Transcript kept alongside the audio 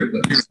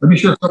here, but let me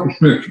share a couple of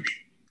scriptures.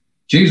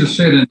 Jesus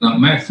said in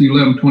Matthew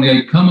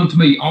 11:28, "Come unto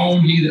me, all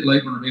ye that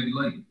labor and are heavy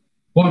laden."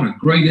 What a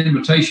great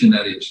invitation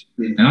that is.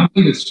 And I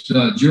believe it's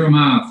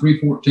Jeremiah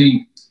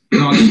 3:14.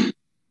 God,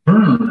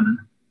 turn,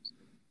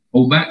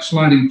 O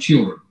backsliding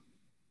children,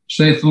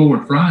 saith the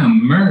Lord, for I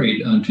am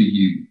married unto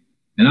you,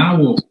 and I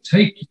will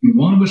take you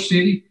one of a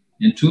city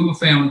and two of a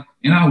family,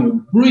 and I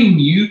will bring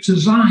you to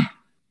Zion.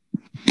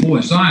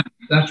 Boy, Zion,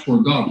 that's where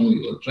God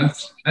really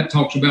lives. That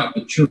talks about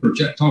the church.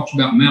 That talks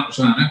about Mount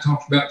Zion. That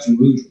talks about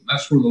Jerusalem.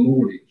 That's where the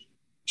Lord is.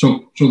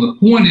 So the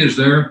point is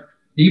there,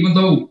 even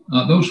though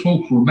those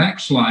folks were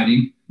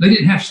backsliding, they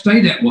didn't have to stay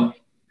that way.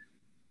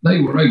 They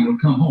were able to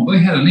come home. They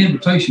had an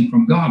invitation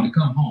from God to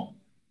come home,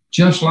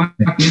 just like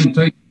the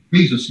invitation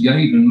Jesus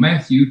gave in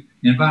Matthew,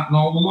 inviting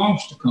all the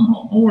lost to come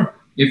home. Or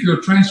if you're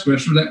a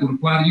transgressor, that would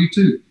apply to you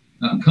too.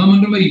 Come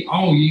unto me,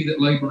 all ye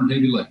that labor and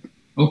heavy laden.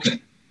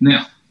 Okay,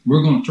 now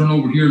we're going to turn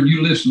over here and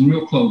you listen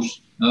real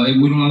close.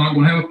 We're not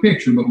going to have a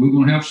picture, but we're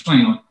going to have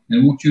sound,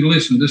 and I want you to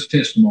listen to this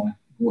testimony.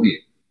 Go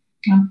ahead.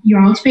 You're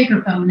on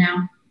speakerphone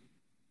now.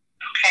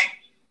 Okay.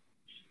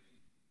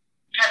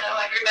 Hello,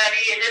 everybody.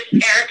 It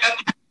is Erica.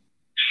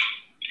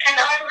 And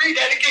I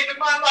rededicated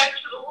my life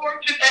to the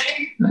Lord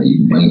today.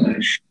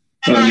 Amen.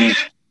 And I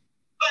just,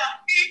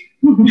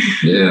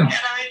 yeah. And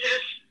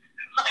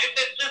life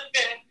has just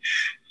been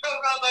so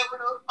rough. I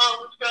would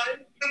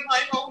apologize to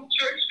my home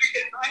church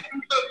because I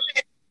am so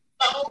ashamed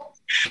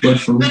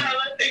that I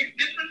let things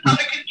get out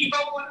of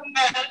control and a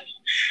mess.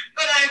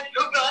 But I'm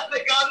so glad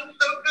that God is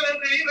so good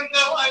that even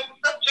though I'm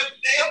such a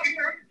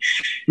failure,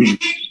 He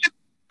still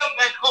come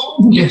back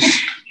home. Yes.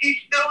 He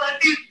still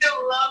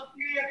loves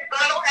me. And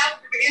I don't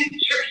have to be in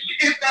church to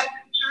get back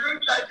to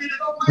church. I did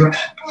it on my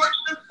back porch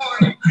this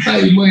morning.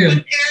 Amen.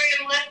 With Terry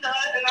and Linda,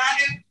 and I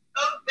am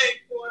so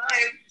thankful, and I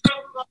am so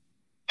glad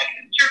back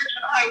in church,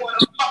 and I want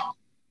to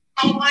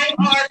follow my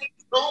heart and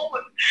soul,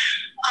 and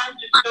I'm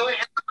just so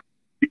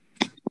happy.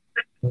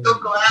 So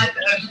glad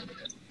to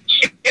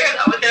share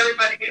that with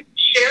everybody, and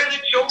share the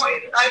joy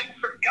that I've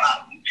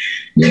forgotten.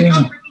 It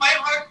comforts my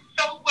heart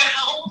so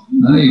well.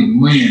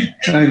 Amen.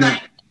 And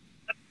that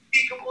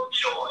unspeakable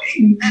joy,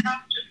 and I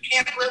just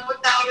can't live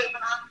without Him,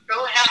 and I'm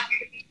so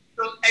happy,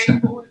 so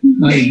thankful, and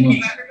thank you,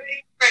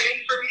 everybody, praying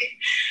for me.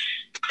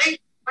 Thank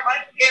you for my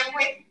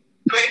family.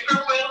 Pray for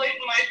Willie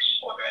and my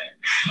children.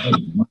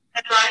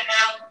 As I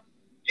have,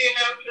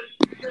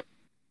 just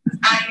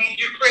I need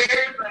your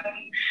prayers, and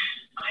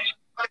I just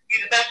want to be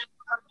the best to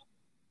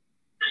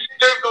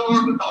serve the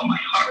Lord with all my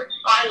heart.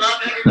 So I love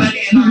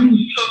everybody, and I'm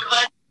so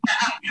glad to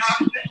have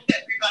confidence in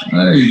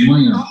everybody.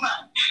 Amen. So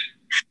much.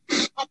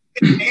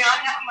 I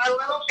have my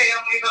little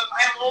family, but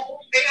my whole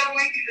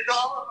family is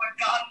all of our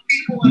God's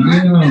people, and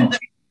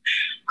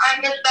I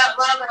miss that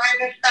love, and I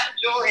miss that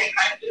joy, and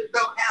I'm just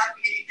so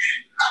happy.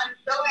 I'm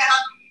so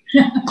happy to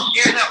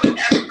share that with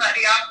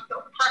everybody. I'm so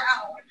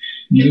proud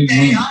to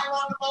say I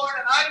love the Lord,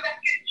 and I'm back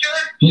in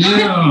church.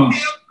 Yeah. I was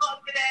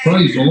today.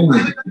 Praise the Lord. I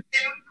was at the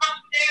club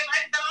today, and I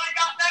said I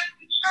got back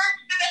to church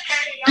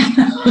today.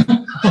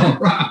 All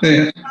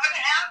right. I'm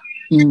happy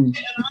to and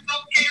I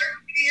don't care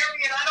who can hear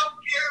me, and I don't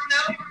care who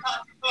knows or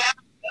not. So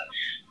happy to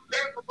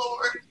serve the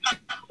Lord. I'm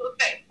so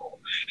thankful.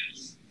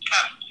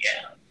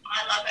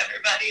 I love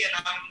everybody, and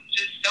I'm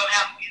just so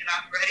happy that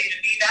I'm ready to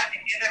be back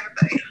and give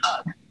everybody a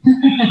hug.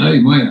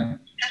 Amen.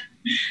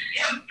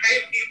 Yeah,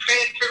 be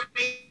praying for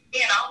me,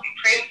 and I'll be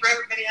praying for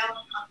everybody else.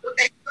 I'm so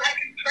thankful I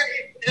can pray.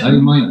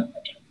 Amen.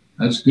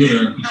 That's good,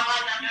 Eric. I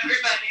love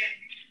everybody, and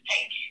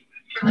thank you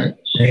for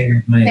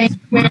listening. Thank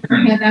you,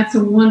 Erica. That's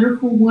a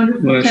wonderful,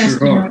 wonderful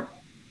testimony. I love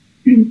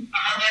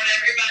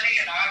everybody,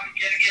 and I'm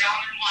going to get on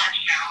and watch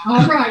now.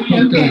 All right.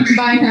 Okay.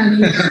 Bye,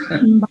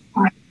 honey.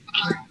 Bye.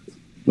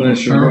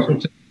 Bless your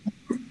heart.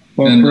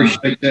 Well, I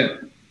appreciate that.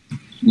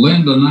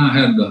 Linda and I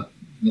had the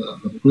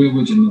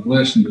privilege and the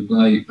blessing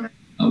today.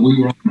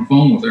 We were on the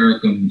phone with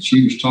Erica, and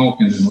she was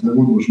talking, and the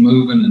Lord was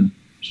moving. And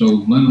so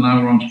Linda and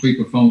I were on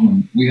speakerphone,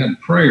 and we had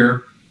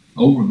prayer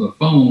over the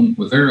phone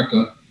with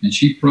Erica, and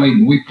she prayed,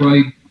 and we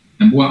prayed.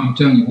 And boy, I'm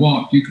telling you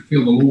what, you could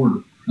feel the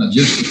Lord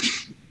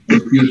just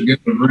if you was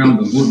getting around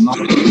the wood knock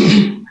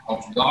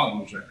because God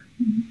was there.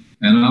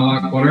 And I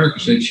like what Erica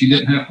said. She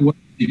didn't have to wait.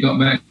 She got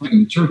back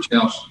in the church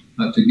house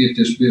to get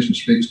this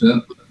business fixed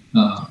up.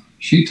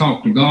 She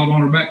talked to God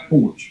on her back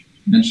porch.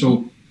 And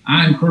so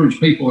I encourage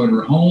people that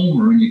are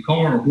home or in your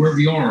car or wherever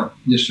you are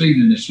this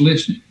evening that's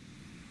listening.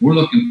 We're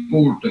looking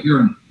forward to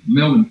hearing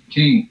Melvin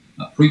King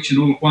preach in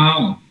a little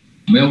while.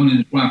 And Melvin and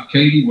his wife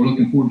Katie, we're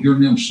looking forward to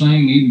hearing them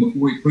sing even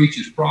before he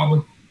preaches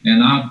probably.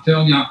 And I'm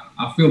telling you,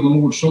 I feel the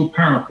Lord so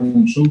powerful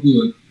and so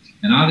good.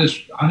 And I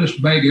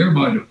just beg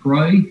everybody to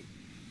pray.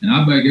 And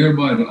I beg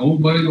everybody to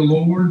obey the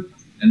Lord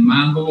and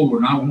mind the Lord.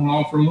 And I want to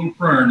offer a little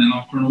prayer, and then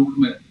I'll turn over to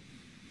Melvin.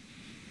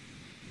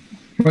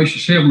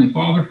 Gracious Heavenly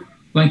Father,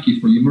 thank you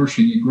for your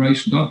mercy and your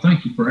grace. God,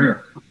 thank you for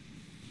Erica.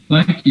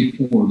 Thank you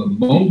for the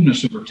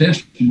boldness of her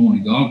testimony,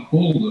 God,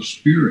 full of the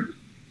Spirit,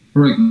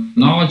 her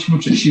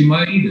acknowledgments that she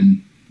made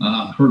and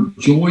her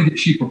joy that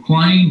she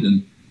proclaimed.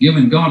 And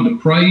giving God the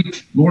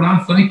praise. Lord, I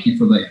thank you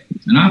for that.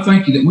 And I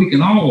thank you that we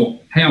can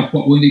all have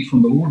what we need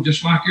from the Lord,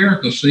 just like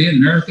Erica said,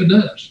 and Erica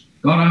does.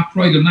 God, I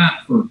pray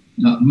tonight for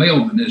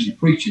Melvin as he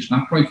preaches.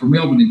 And I pray for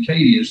Melvin and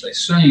Katie as they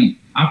sing.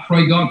 I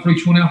pray, God, for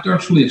each one out there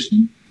that's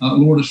listening,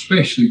 Lord,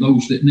 especially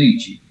those that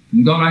need you.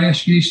 And God, I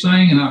ask you to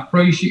sing, and I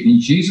praise you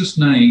in Jesus'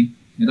 name,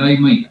 and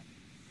amen.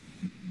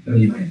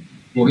 Amen.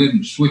 Go ahead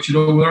and switch it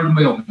over there to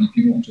Melvin if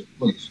you want to,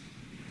 please.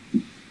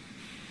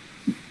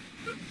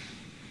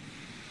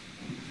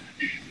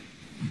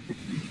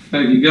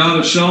 Have you got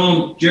a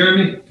song,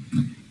 Jeremy?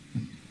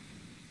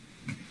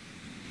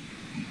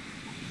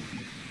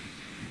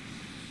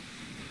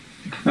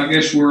 I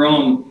guess we're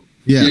on.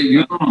 Yeah,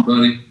 you're on,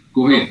 buddy.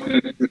 Go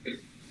ahead. Okay.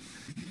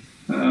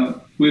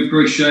 We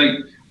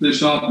appreciate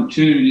this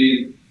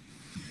opportunity.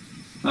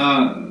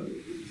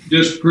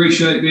 Just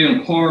appreciate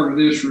being a part of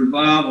this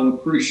revival.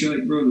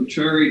 Appreciate Brother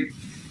Terry.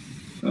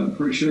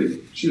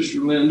 Appreciate Sister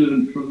Linda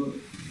and for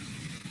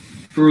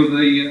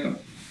the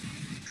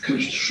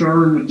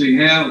concern that they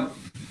have,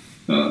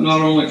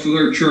 not only for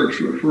their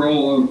church but for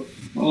all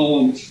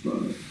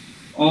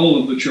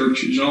of the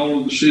churches, all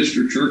of the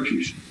sister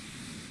churches.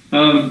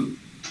 And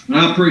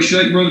I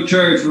appreciate Brother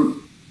Terry for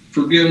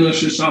giving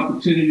us this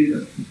opportunity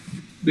to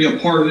be a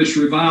part of this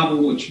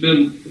revival. It's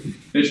been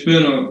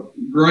a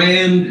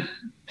grand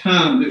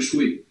time this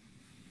week.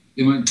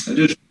 Amen. I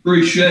just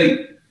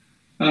appreciate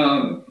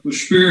the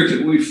spirit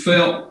that we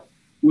felt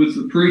with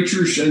the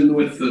preachers and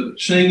with the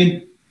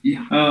singing.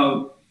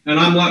 Yeah. And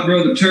I'm like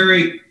Brother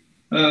Terry,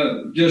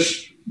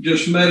 just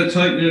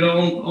meditating it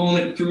on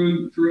it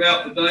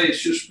throughout the day.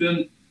 It's just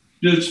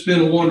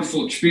been a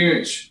wonderful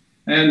experience.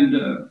 And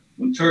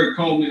when Terry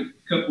called me a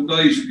couple of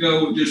days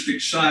ago, it just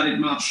excited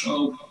my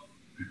soul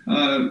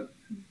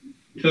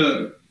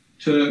to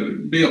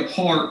be a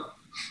part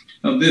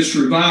of this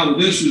revival.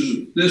 This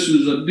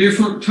is a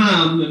different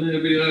time than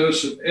any of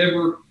us have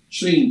ever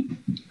seen.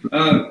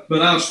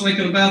 But I was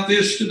thinking about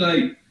this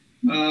today.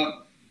 I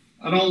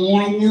don't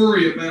want to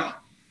worry about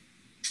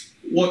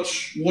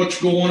what's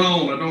going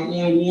on. I don't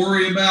want to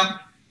worry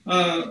about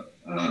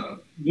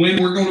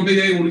when we're going to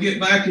be able to get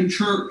back in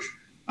church.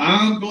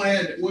 I'm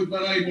glad that we've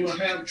been able to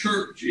have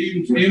church,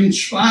 even in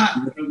spite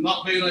of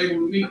not being able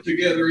to meet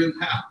together in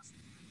the house,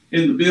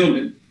 in the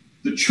building.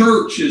 The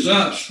church is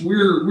us.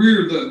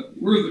 We're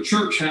the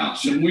church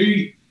house, and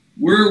we're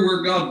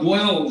where God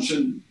dwells.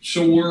 And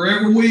so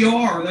wherever we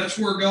are, that's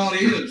where God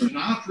is. And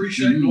I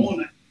appreciate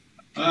knowing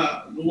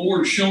that. The Lord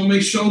has shown me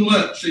so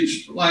much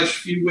these last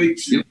few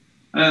weeks. Yep.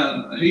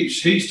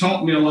 He's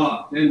taught me a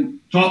lot,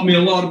 and taught me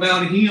a lot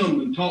about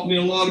Him, and taught me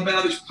a lot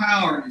about His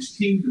power and His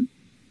kingdom.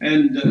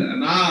 And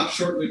I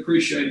certainly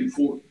appreciate Him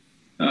for it.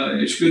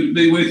 It's good to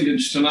be with you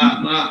tonight.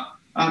 And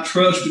I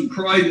trust and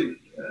pray that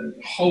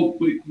hope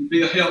we can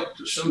be a help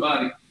to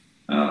somebody.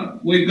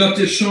 We've got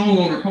this song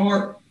on our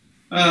heart.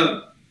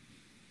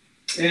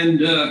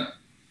 And I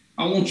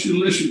want you to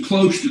listen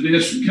close to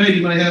this. And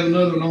Katie may have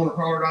another one on her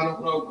heart. I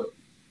don't know. But,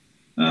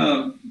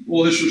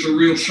 well, this is a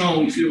real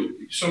song.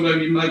 Some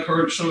of you may have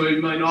heard, some of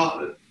you may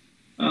not.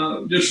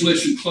 But, just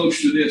listen close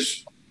to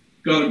this.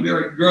 Got a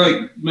very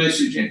great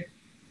message in it.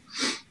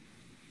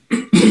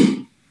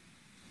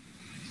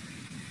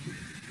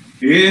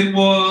 It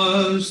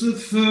was the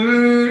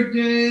third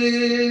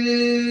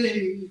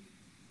day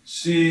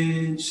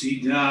since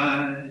He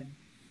died,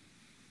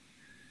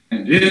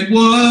 and it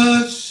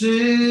was said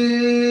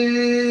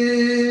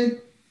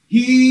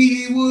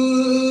He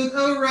would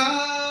arise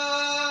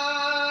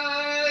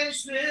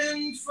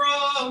then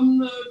from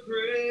the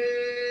grave.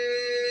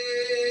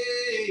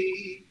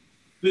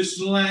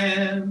 This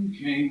Lamb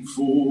came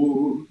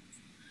forth.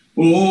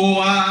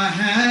 Oh, I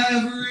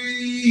have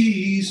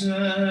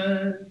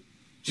reason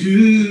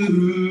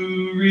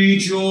to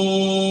rejoice.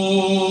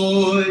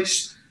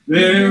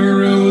 There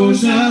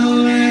rose a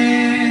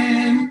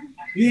Lamb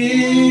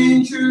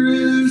in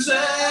Jerusalem.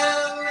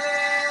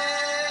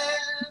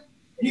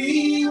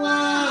 He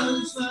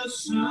was the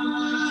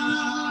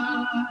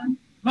Son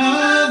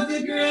of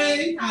the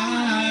great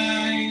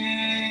I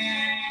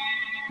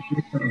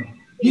Am.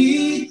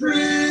 He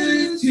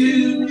proved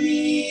to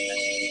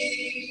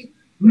me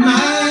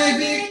my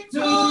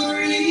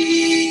victory.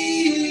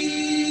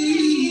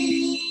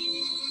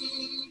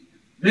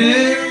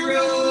 There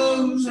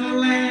rose a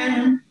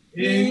Lamb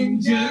in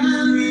Jerusalem.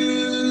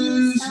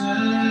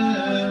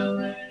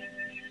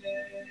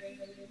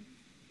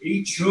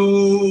 He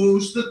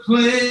chose the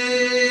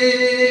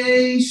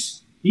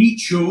place, He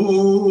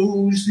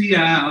chose the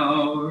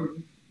hour,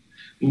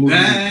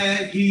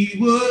 that He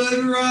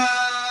would rise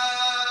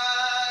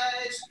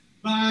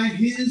by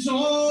His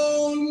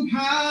own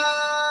power,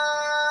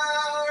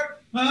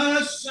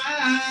 a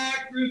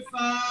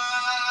sacrifice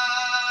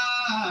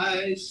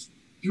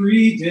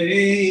 3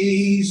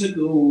 days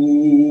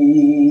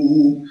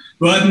ago.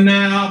 But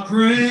now,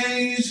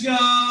 praise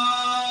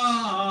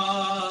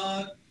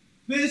God,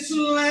 this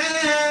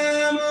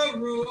Lamb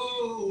arose.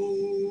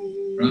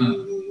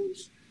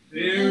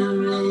 There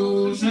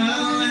rose a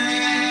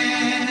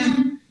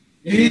Lamb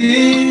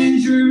in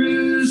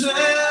Jerusalem.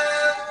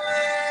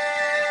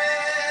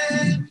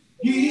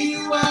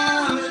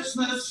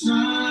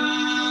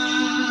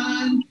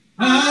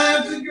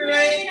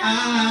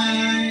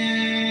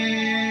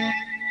 I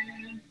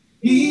am.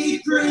 He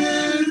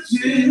proved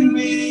to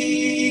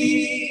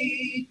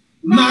me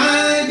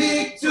my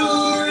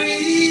victory.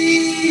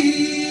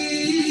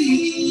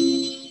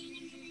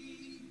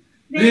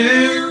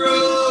 There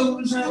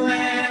rose a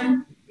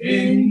lamb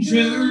in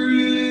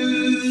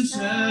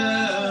Jerusalem.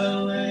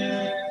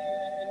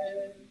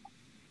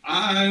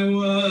 I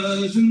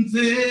wasn't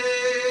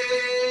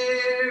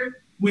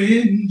there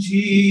when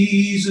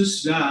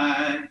Jesus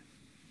died.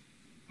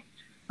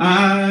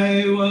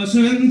 I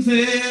wasn't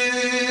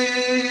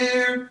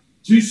there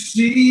to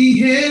see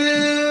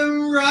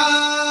him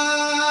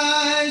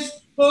rise.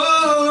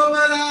 Oh,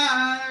 but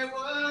I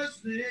was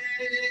there.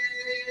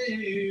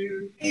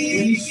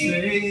 He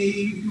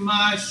saved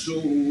my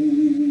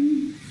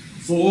soul,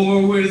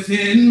 for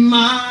within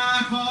my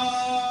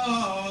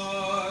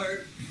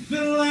heart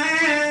the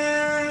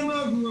Lamb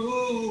arose.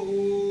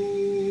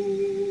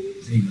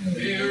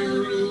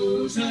 There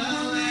rose a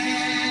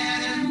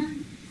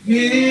Lamb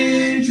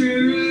in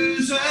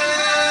Jerusalem.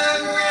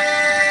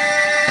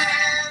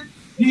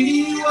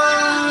 He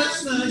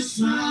was the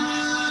Son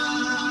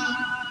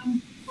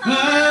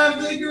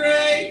of the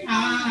great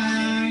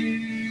I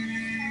am.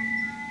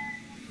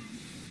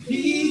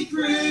 He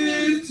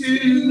proved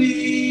to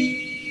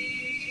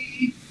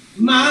me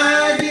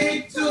my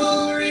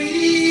victory.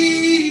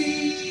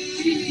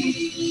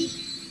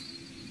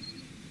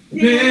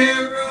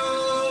 There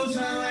rose a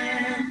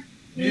Lamb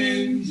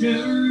in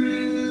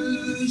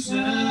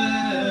Jerusalem.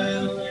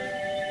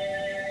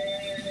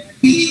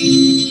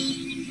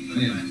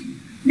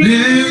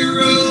 There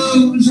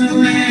rose a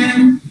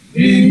Lamb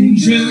in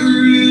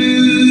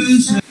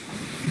Jerusalem.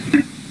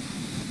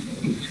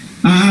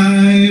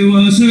 I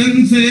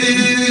wasn't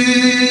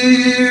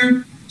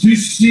there to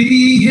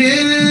see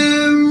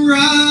him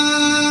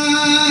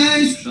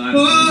rise.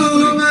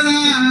 Oh, but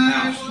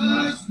I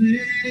was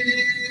there.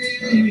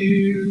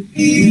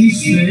 He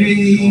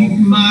saved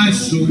my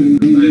soul,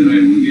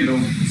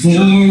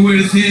 for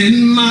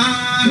within my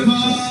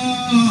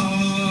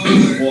heart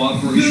Well, I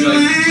appreciate the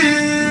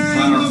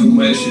powerful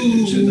message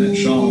that's in that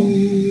song.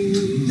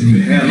 If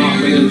it had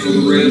not been for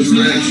the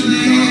resurrection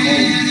in our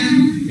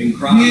home in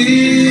Christ,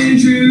 in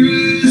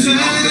Jerusalem.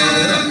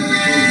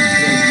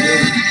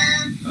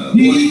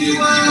 He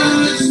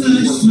was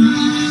the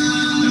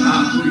Son and I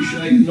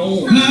appreciate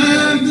knowing of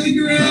the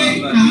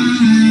great that I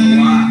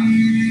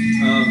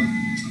am.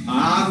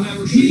 I've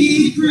never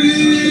He seen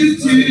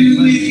proved to it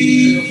me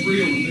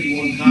real to me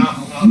one time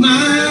when I was my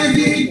there.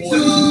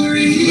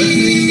 victory. Let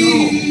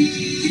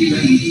me know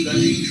that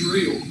he's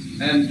real.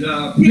 And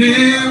I'll tell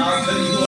you what.